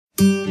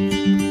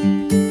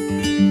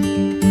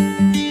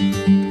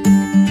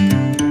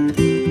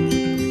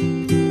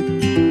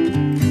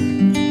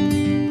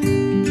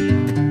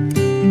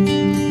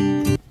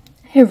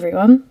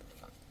everyone,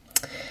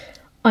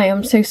 I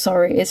am so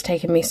sorry it's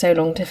taken me so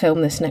long to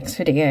film this next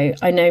video.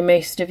 I know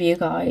most of you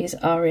guys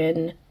are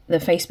in the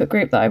Facebook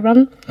group that I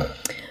run,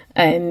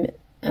 and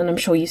I'm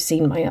sure you've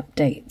seen my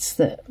updates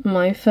that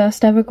my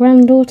first ever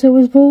granddaughter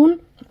was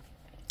born,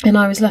 and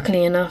I was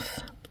lucky enough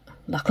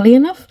to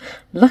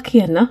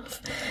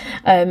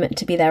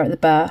be there at the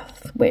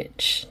birth,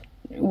 which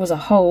was a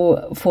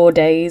whole 4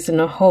 days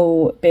and a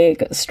whole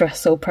big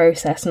stressful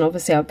process. And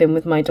obviously I've been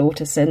with my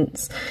daughter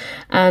since,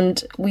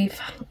 and we've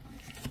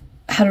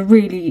had a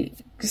really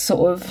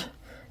sort of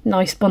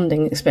nice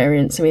bonding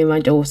experience, me and my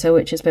daughter,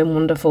 which has been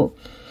wonderful.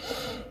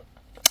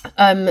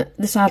 The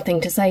sad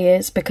thing to say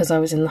is, because I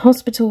was in the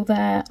hospital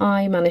there,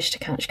 I managed to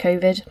catch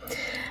COVID,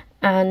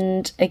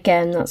 and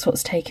again that's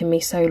what's taken me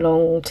so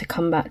long to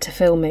come back to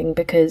filming,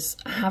 because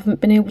I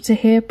haven't been able to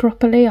hear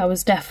properly. I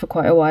was deaf for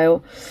quite a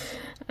while,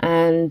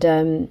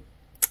 and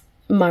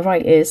my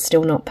right ear's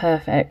still not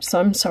perfect, so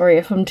I'm sorry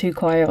if I'm too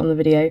quiet on the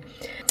video.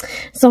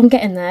 So I'm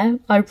getting there.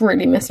 I've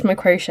really missed my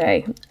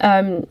crochet.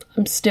 I'm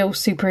still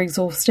super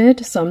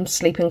exhausted, so I'm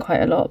sleeping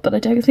quite a lot, but I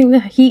don't think the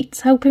heat's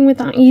helping with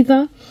that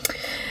either.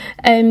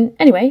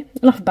 Anyway,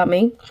 enough about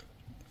me.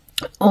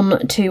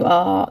 On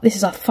to this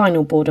is our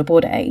final border,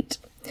 border 8.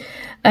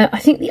 I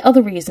think the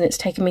other reason it's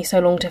taken me so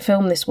long to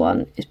film this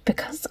one is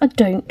because I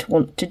don't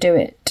want to do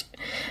it.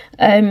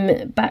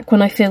 Back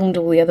when I filmed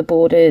all the other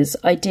borders,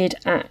 I did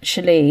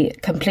actually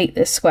complete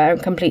this square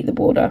and complete the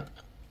border,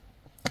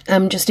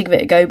 just to give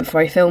it a go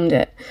before I filmed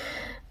it,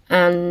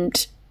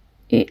 and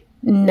it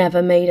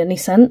never made any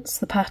sense,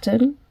 the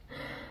pattern.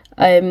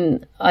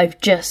 I've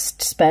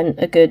just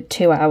spent a good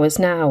 2 hours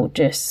now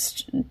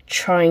just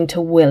trying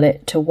to will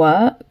it to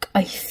work.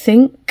 I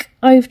think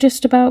I've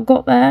just about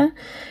got there.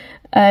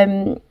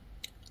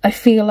 I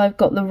feel I've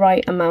got the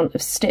right amount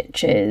of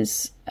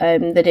stitches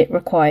that it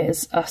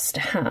requires us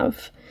to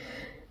have,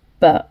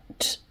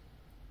 but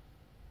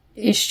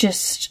it's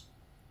just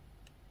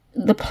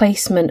the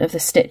placement of the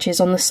stitches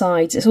on the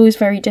sides. It's always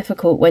very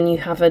difficult when you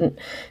haven't,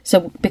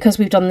 so because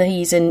we've done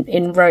these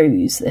in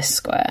rows, this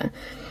square,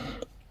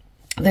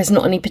 there's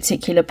not any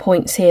particular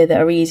points here that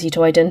are easy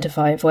to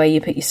identify of where you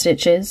put your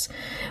stitches,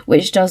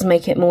 which does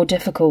make it more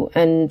difficult.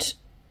 And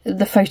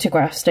the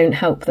photographs don't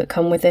help that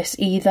come with this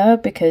either,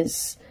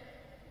 because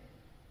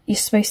you're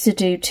supposed to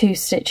do 2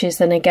 stitches,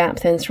 then a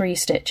gap, then 3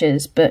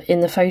 stitches, but in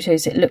the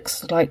photos it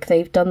looks like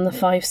they've done the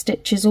 5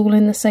 stitches all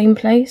in the same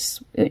place,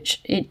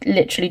 which it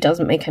literally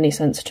doesn't make any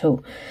sense at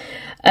all.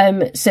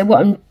 So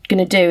what I'm going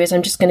to do is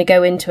I'm just going to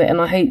go into it, and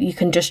I hope you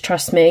can just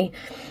trust me,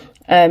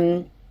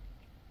 and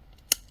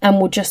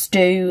we'll just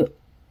do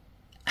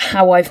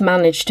how I've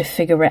managed to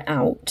figure it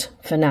out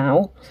for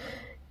now.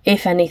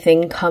 If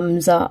anything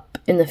comes up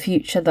in the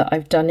future that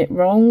I've done it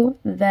wrong,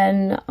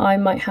 then I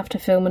might have to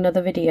film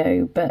another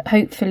video, but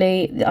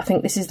hopefully I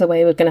think this is the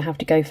way we're going to have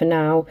to go for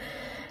now,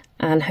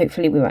 and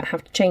hopefully we won't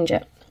have to change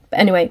it. But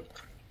anyway,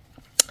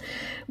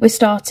 we're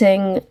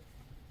starting.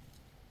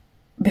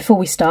 Before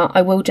we start,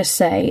 I will just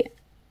say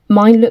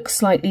mine looks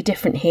slightly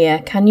different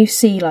here. Can you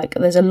see, like,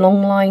 there's a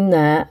long line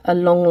there, a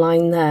long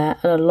line there,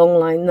 and a long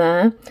line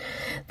there?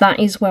 That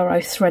is where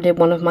I threaded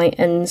one of my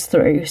ends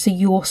through, so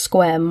your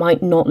square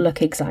might not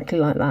look exactly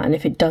like that, and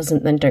if it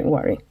doesn't, then don't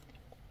worry.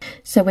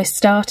 So we're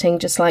starting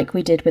just like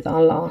we did with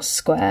our last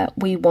square.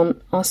 We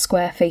want our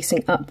square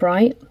facing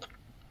upright,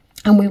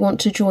 and we want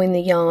to join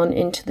the yarn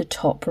into the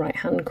top right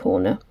hand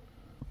corner.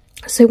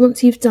 So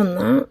once you've done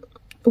that,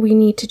 we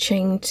need to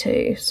chain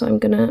 2. So I'm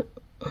going to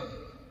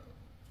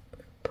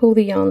pull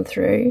the yarn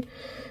through,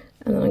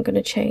 and then I'm going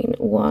to chain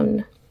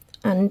 1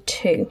 and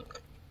 2.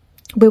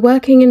 We're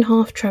working in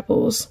half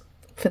trebles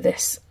for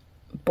this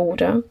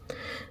border,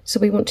 so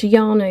we want to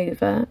yarn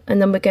over,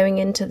 and then we're going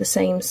into the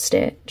same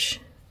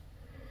stitch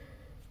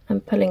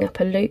and pulling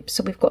up a loop.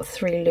 So we've got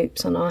 3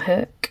 loops on our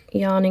hook,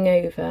 yarning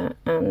over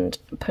and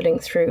pulling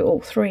through all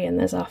 3, and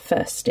there's our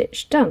first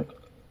stitch done.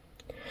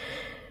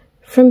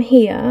 From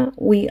here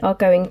we are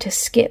going to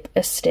skip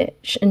a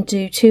stitch and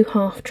do 2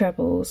 half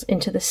trebles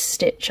into the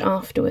stitch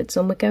afterwards,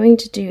 and we're going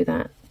to do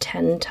that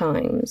 10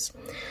 times.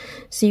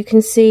 So you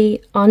can see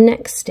our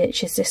next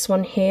stitch is this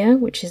one here,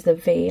 which is the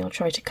V. I'll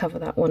try to cover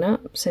that one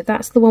up. So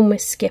that's the one we're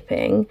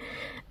skipping,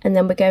 and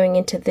then we're going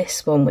into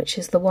this one, which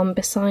is the one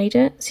beside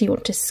it. So you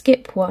want to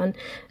skip one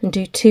and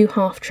do 2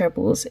 half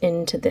trebles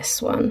into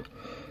this one.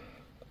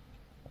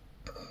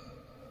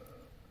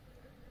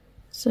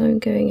 So I'm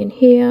going in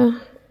here,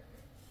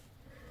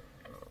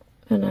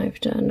 and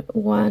I've done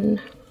 1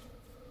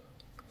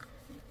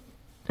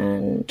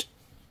 and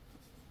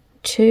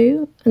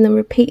 2, and then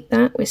repeat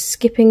that. We're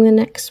skipping the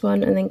next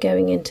one and then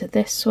going into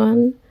this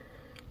one.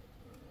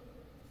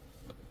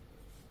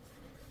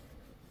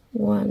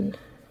 1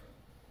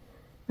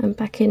 and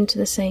back into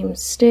the same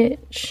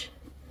stitch.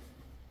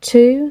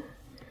 2,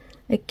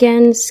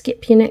 again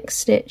skip your next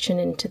stitch and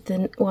into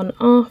the one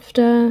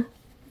after.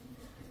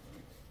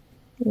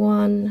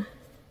 1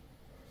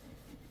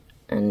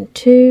 and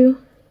 2.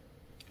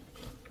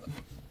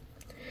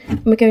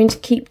 And we're going to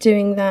keep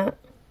doing that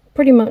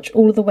pretty much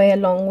all the way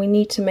along. We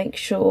need to make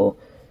sure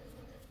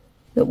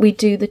that we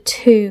do the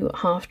 2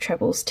 half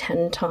trebles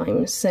 10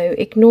 times. So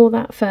ignore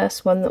that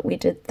first one that we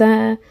did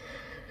there.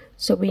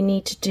 So we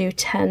need to do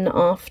 10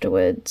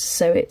 afterwards.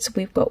 So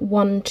we've got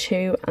 1,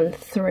 2 and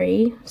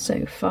 3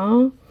 so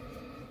far.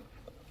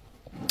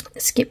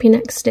 Skip your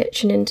next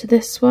stitch and into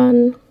this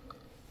one.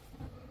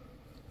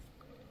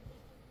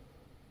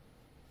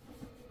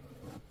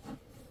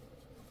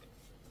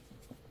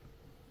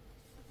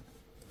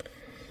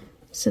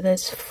 So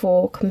there's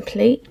 4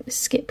 complete.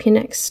 Skip your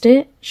next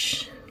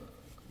stitch.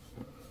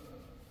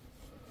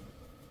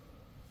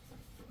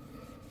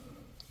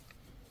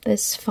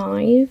 There's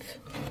 5.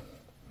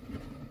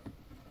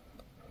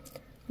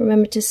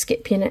 Remember to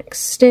skip your next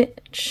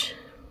stitch.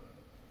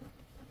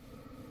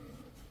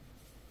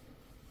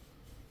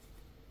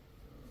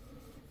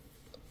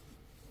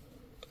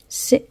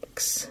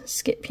 Six,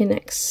 skip your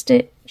next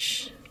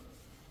stitch.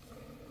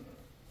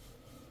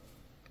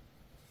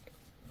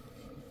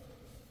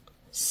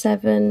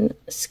 7,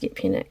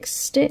 skip your next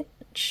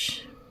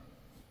stitch.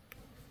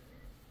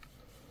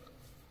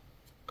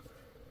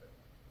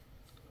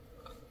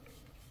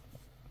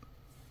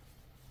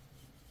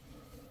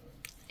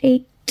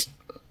 8,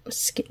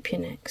 skip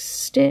your next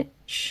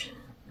stitch.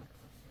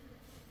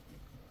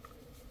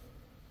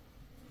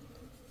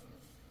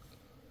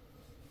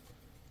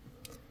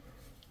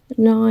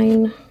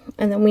 9,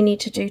 and then we need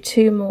to do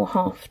 2 more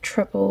half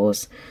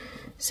trebles.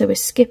 So we're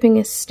skipping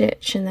a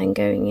stitch and then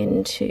going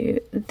into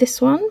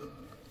this one.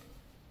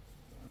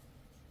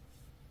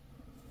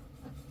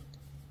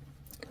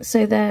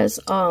 So there's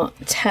our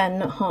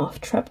 10 half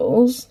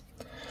trebles.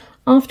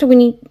 After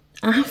we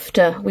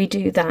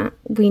do that,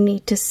 we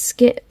need to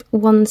skip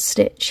 1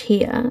 stitch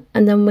here,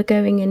 and then we're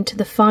going into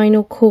the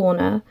final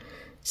corner.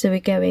 So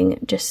we're going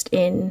just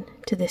in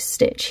to this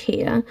stitch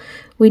here.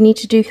 We need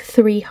to do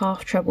 3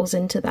 half trebles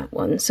into that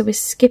one. So we're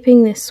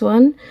skipping this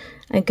one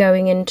and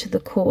going into the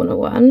corner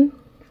one.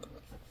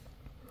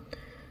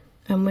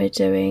 And we're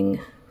doing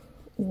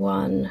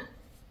 1,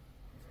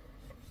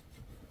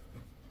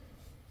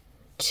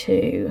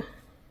 2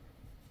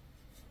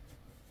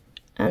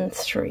 and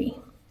 3.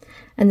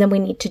 And then we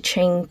need to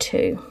chain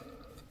 2.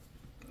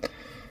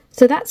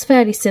 So that's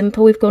fairly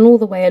simple. We've gone all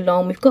the way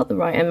along. We've got the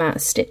right amount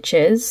of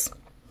stitches.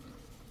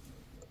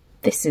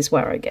 This is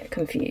where I get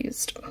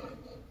confused.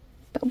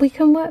 But we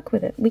can work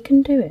with it. We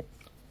can do it.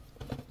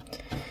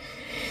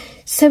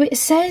 So it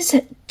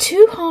says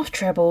 2 half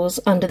trebles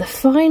under the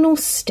final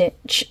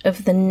stitch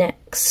of the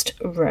next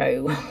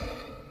row.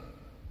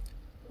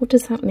 What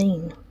does that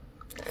mean?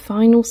 The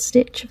final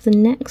stitch of the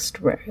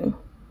next row?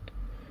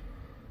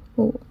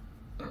 Well,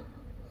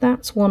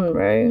 that's 1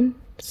 row.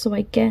 So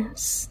I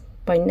guess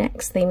by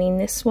next they mean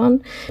this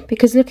one.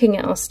 Because looking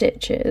at our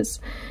stitches,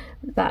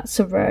 that's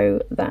a row,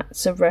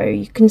 that's a row.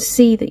 You can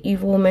see that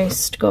you've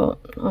almost got,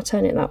 I'll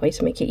turn it that way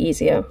to make it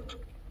easier.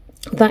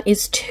 That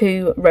is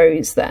 2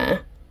 rows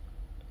there.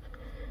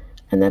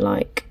 And they're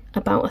like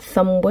about a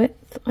thumb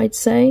width, I'd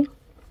say.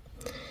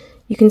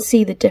 You can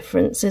see the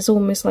difference. There's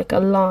almost like a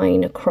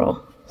line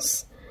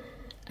across.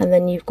 And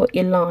then you've got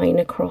your line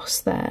across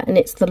there. And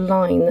it's the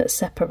line that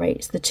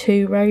separates the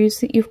 2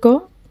 rows that you've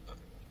got.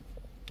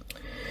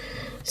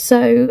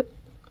 So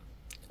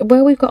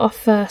where we've got our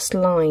first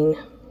line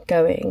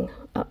going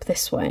up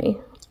this way,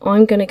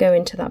 I'm going to go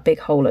into that big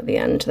hole at the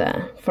end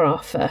there for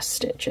our first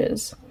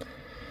stitches,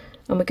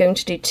 and we're going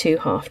to do 2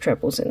 half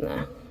trebles in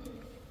there.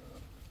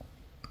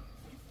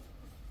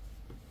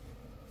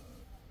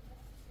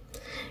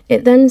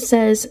 It then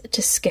says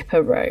to skip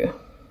a row.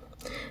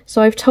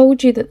 So I've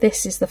told you that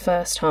this is the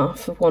first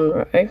half of 1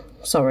 row.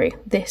 Sorry,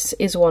 this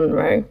is 1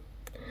 row,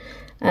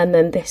 and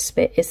then this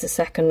bit is the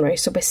second row.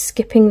 So we're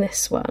skipping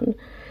this one.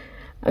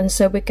 And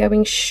so we're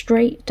going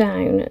straight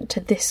down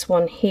to this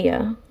one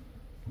here,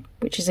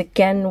 which is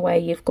again where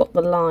you've got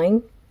the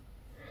line,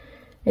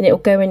 and it'll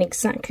go in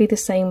exactly the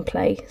same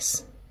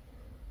place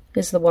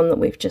as the one that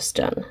we've just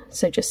done.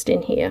 So just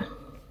in here.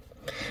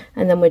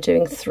 And then we're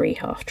doing 3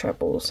 half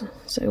trebles.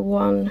 So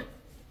 1,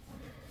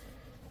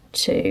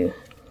 2,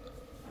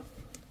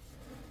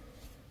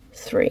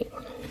 3.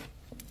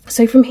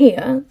 So from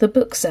here, the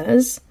book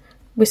says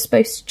we're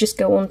supposed to just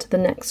go on to the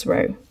next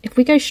row. If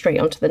we go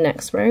straight onto the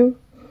next row,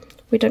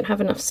 we don't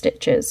have enough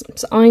stitches,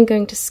 so I'm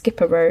going to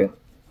skip a row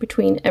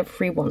between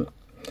every one.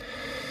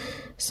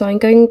 So I'm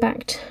going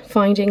back to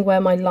finding where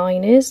my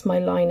line is. My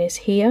line is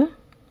here,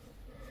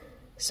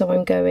 so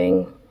I'm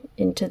going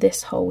into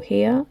this hole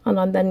here, and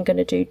I'm then going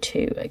to do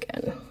 2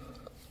 again.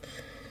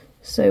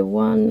 So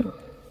 1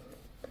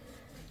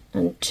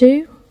 and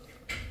 2.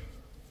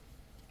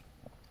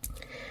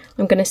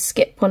 I'm going to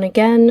skip one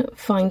again,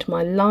 find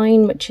my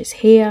line, which is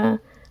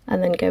here,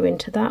 and then go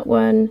into that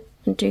one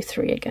and do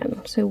 3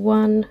 again. So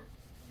 1,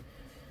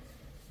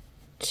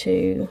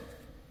 2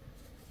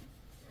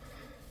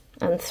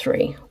 and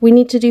 3. We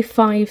need to do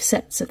 5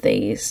 sets of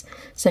these,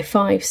 so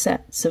 5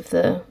 sets of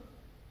the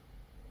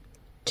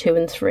 2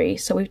 and 3.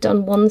 So we've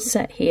done 1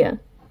 set here,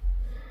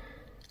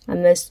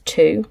 and there's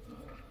 2,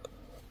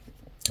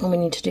 and we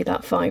need to do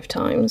that 5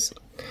 times.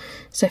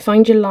 So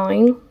find your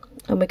line,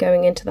 and we're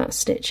going into that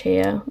stitch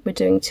here. We're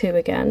doing 2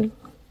 again.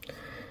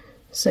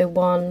 So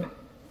 1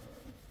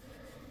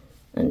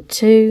 and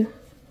 2,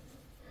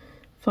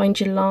 find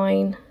your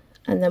line,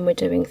 and then we're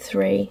doing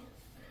 3,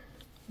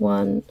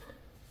 1,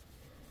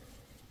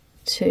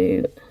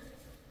 2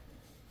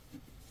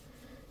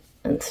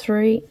 and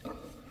 3.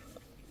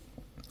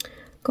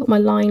 Got my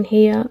line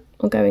here,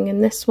 I'm going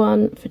in this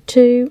one for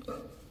 2,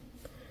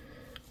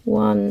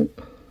 1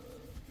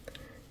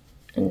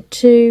 and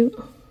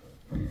 2.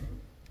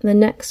 The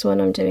next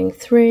one I'm doing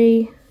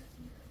 3,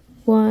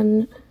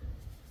 1,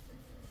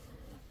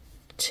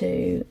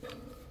 2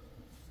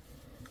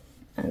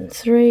 and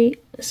 3.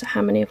 So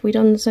how many have we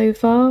done so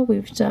far?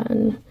 We've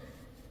done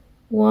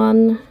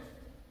 1,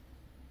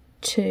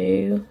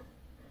 2,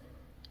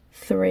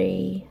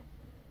 3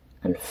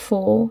 and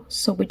 4.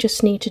 So we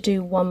just need to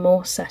do one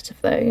more set of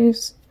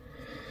those.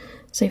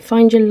 So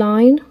find your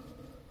line,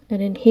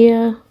 and in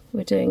here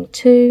we're doing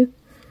 2.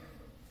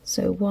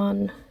 So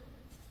 1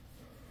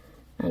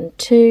 and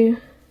 2.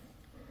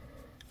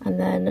 And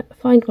then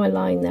find my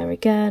line there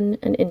again,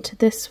 and into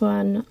this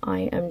one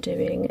I am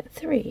doing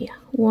 3,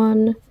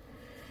 1,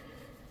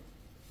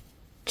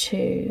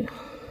 2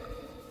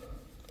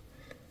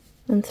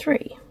 and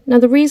 3. Now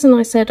the reason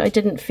I said I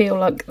didn't feel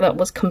like that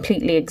was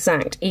completely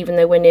exact, even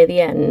though we're near the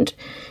end,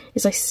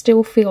 is I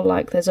still feel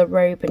like there's a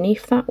row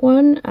beneath that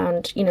one,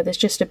 and you know, there's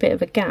just a bit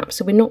of a gap,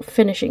 so we're not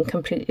finishing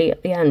completely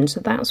at the end. So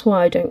that's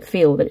why I don't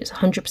feel that it's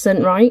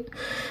 100% right,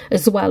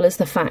 as well as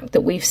the fact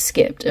that we've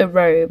skipped a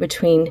row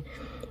between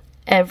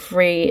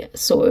every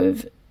sort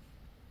of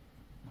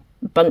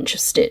bunch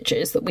of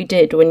stitches that we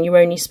did, when you're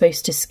only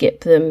supposed to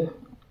skip them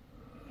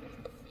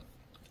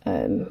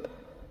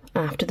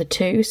after the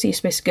 2. So you're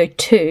supposed to go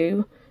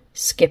 2,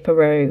 skip a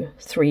row,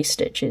 3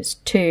 stitches,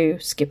 2,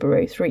 skip a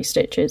row, 3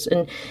 stitches,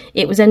 and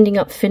it was ending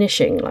up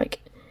finishing like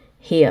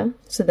here,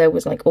 so there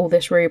was like all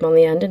this room on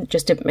the end, and it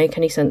just didn't make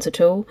any sense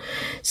at all.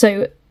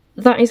 So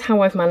that is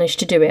how I've managed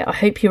to do it. I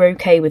hope you're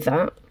okay with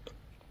that.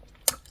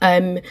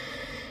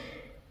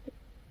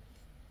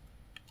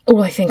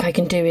 All I think I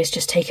can do is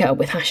just take it up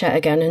with Hachette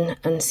again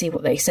and see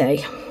what they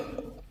say.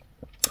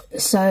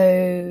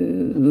 So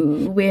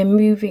we're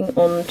moving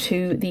on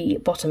to the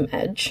bottom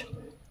edge.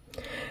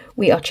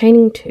 We are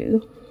chaining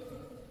 2,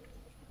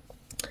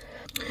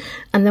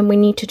 and then we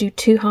need to do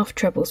 2 half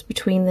trebles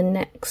between the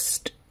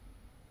next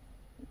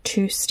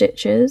 2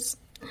 stitches.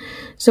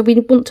 So we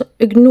want to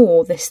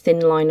ignore this thin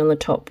line on the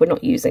top, we're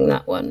not using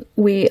that one.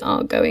 We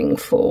are going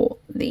for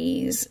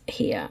these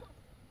here.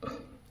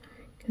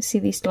 You can see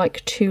these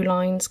like 2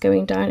 lines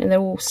going down, and they're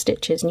all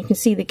stitches, and you can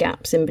see the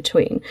gaps in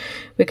between.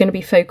 We're going to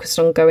be focused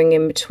on going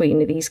in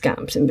between these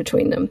gaps in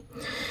between them.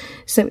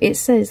 So it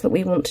says that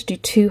we want to do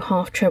 2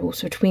 half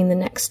trebles between the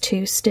next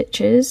 2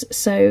 stitches.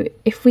 So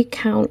if we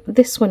count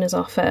this one as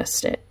our first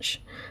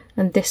stitch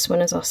and this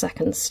one as our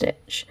second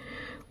stitch,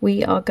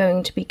 we are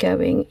going to be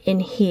going in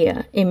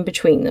here in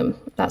between them.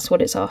 That's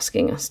what it's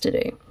asking us to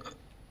do.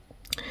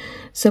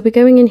 So we're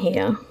going in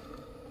here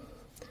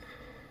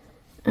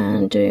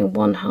and doing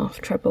 1 half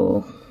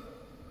treble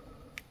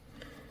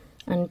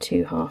and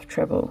 2 half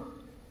treble,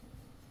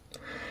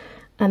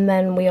 and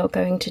then we are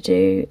going to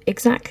do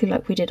exactly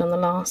like we did on the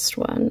last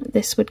one.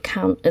 This would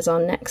count as our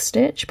next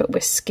stitch, but we're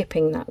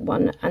skipping that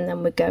one, and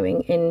then we're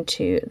going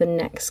into the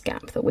next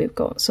gap that we've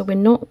got. So we're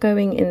not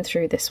going in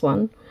through this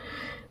one,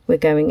 we're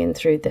going in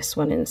through this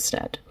one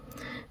instead.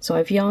 So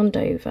I've yarned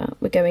over,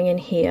 we're going in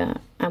here,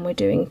 and we're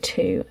doing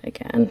 2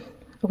 again.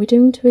 Are we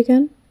doing 2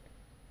 again?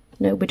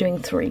 No, we're doing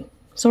 3.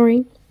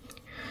 Sorry.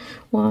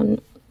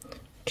 1,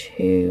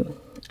 2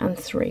 and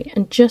 3,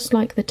 and just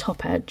like the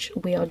top edge,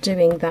 we are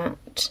doing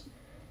that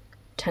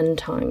 10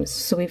 times.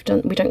 So we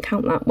don't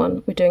count that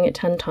one, we're doing it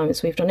 10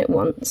 times. We've done it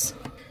once,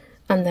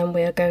 and then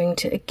we are going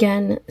to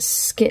again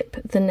skip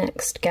the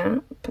next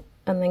gap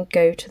and then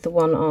go to the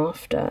one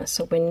after.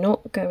 So we're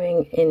not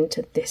going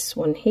into this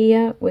one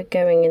here, we're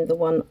going in the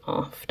one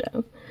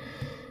after.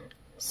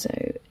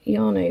 So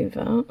yarn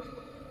over,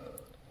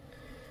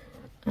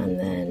 and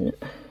then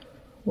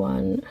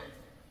 1,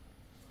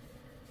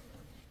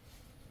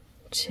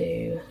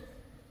 2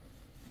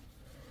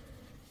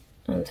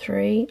 and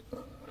 3,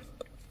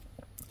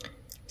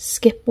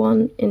 skip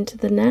one into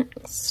the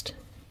next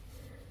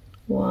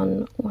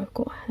one. Oh, I've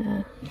got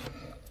hair,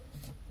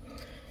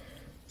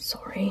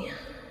 sorry.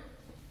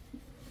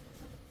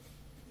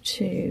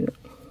 2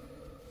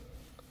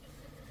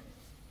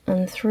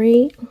 and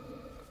 3,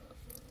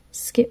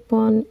 skip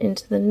one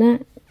into the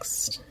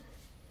next,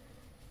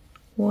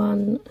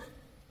 1,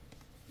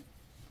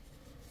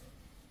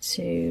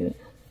 2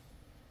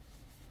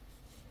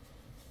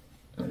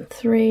 and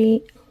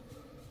 3,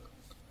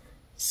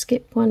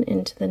 skip one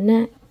into the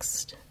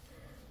next,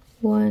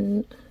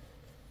 1,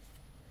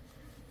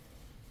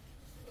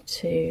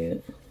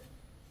 2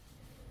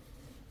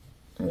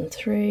 and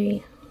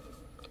 3,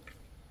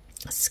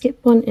 skip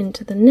one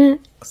into the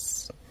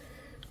next,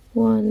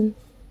 1,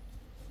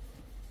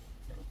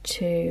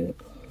 2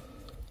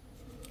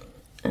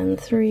 and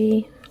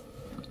 3,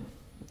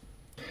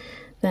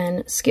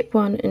 then skip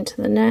one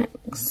into the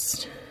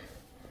next,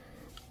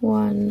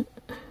 1,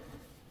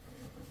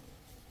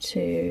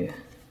 2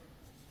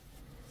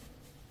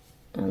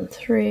 and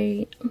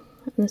 3, and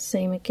the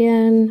same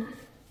again,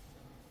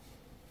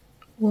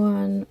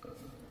 1,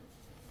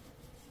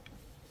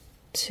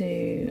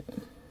 2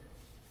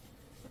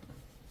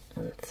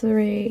 and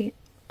 3,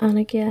 and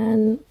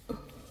again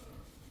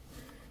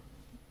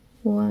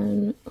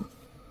 1,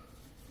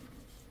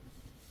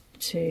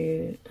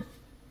 2,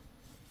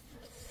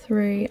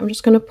 3. I'm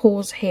just going to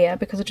pause here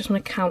because I just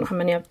want to count how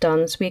many I've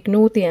done. So we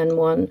ignored the end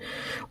one.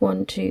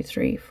 1, 2,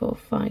 3, 4,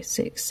 5,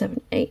 6,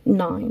 7, 8,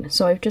 9.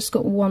 So I've just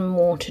got one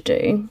more to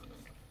do.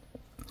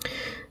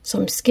 So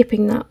I'm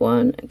skipping that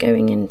one,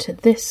 going into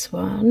this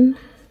one,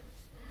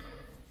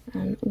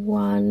 and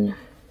 1,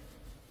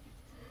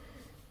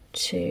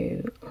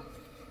 2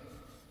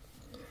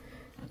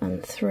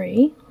 and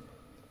 3.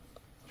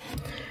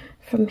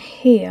 From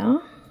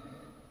here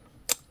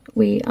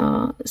we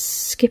are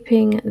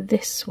skipping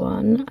this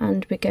one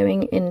and we're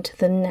going into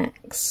the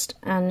next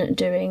and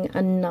doing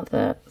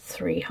another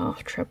 3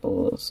 half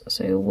trebles.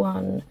 So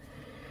 1,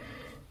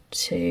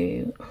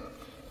 2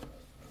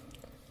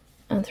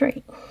 and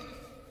 3.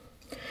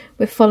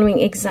 We're following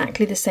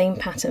exactly the same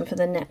pattern for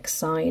the next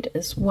side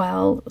as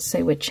well.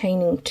 So we're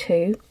chaining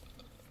 2,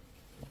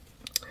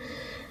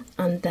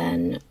 and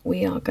then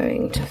we are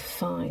going to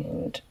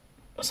find,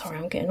 sorry,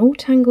 I'm getting all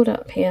tangled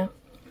up here.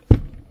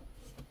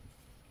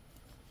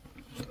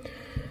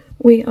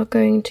 We are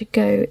going to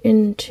go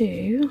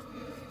into,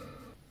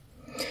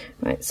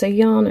 right, so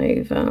yarn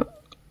over,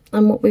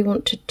 and what we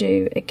want to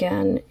do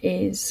again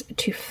is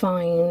to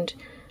find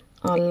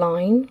our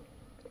line.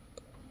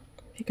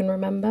 If you can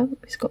remember,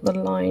 we've got the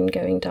line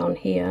going down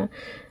here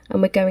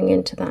and we're going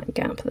into that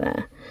gap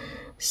there.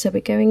 So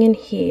we're going in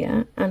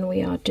here and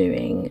we are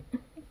doing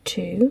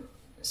 2,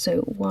 so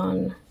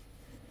 1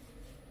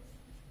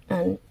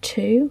 and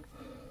 2.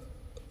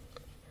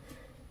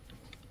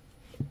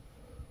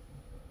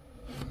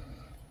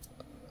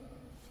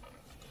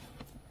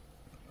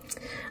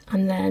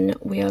 And then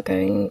we are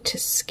going to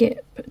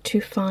skip to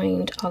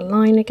find our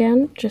line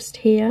again, just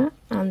here,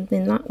 and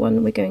in that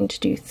one we're going to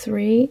do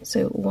 3,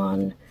 so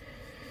 1,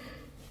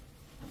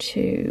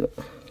 2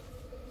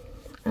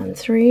 and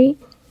 3.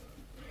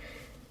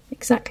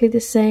 Exactly the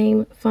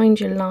same, find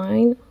your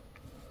line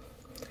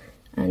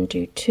and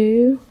do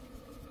 2,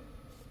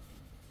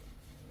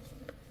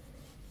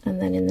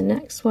 and then in the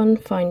next one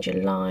find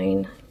your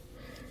line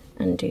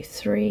and do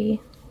 3,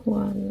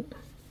 1,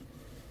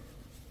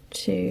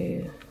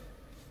 2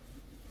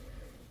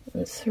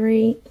 and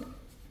 3,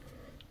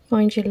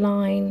 find your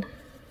line,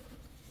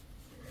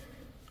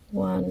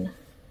 1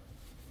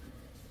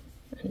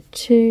 and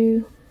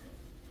 2,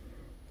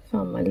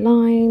 found my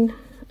line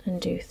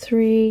and do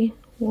 3,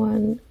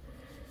 1,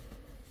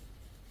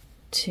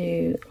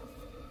 2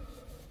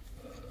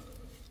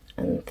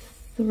 and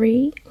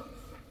 3,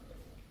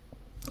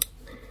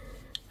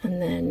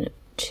 and then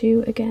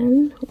 2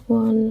 again,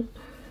 1,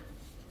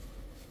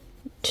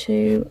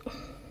 2,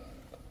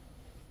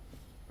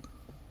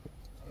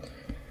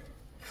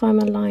 find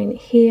my line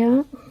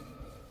here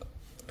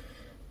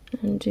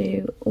and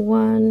do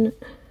 1,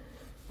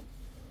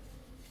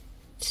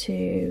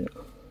 2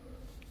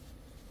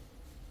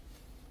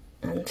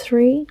 and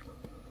 3.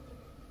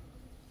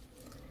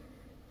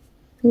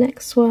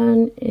 Next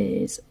one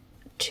is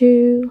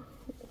 2,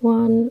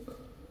 1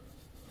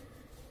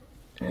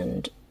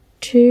 and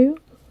 2,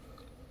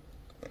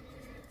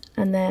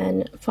 and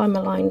then find my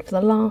line for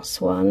the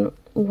last one,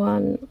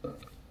 1,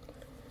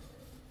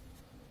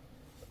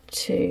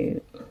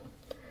 2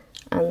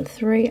 and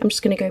 3. I'm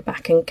just going to go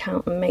back and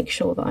count and make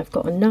sure that I've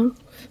got enough.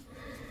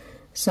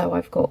 So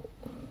I've got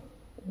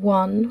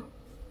 1,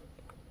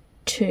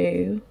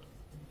 2,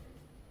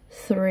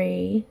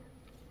 3,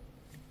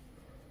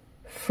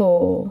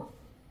 4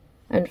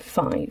 and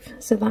 5.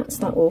 So that's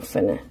that all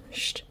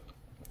finished.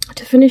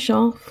 To finish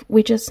off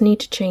we just need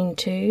to chain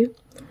 2,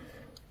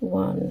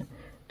 1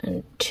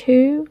 and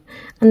 2,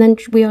 and then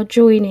we are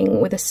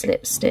joining with a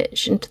slip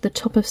stitch into the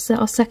top of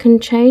our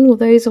second chain. Well,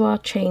 those are our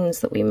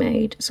chains that we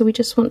made, so we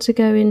just want to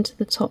go into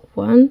the top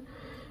one,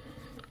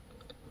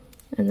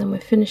 and then we're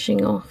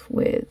finishing off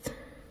with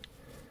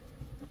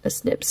a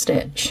slip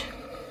stitch.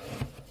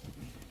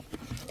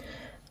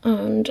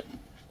 And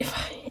if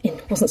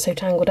it wasn't so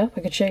tangled up,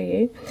 I could show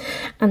you.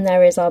 And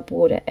there is our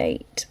border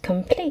 8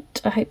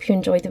 complete. I hope you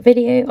enjoyed the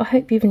video. I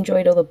hope you've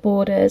enjoyed all the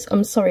borders.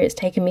 I'm sorry it's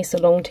taken me so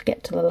long to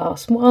get to the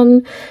last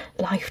one.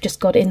 Life just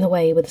got in the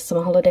way with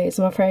some holidays,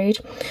 I'm afraid.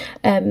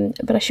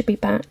 But I should be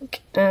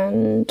back,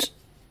 and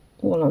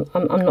well,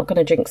 I'm not going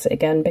to jinx it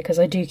again because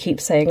I do keep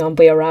saying I'll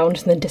be around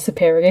and then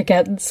disappearing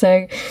again.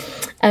 So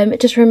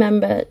just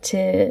remember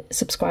to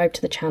subscribe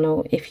to the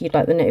channel if you'd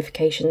like the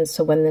notifications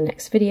so when the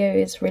next video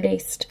is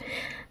released.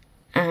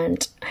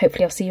 And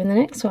hopefully I'll see you in the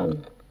next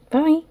one.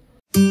 Bye!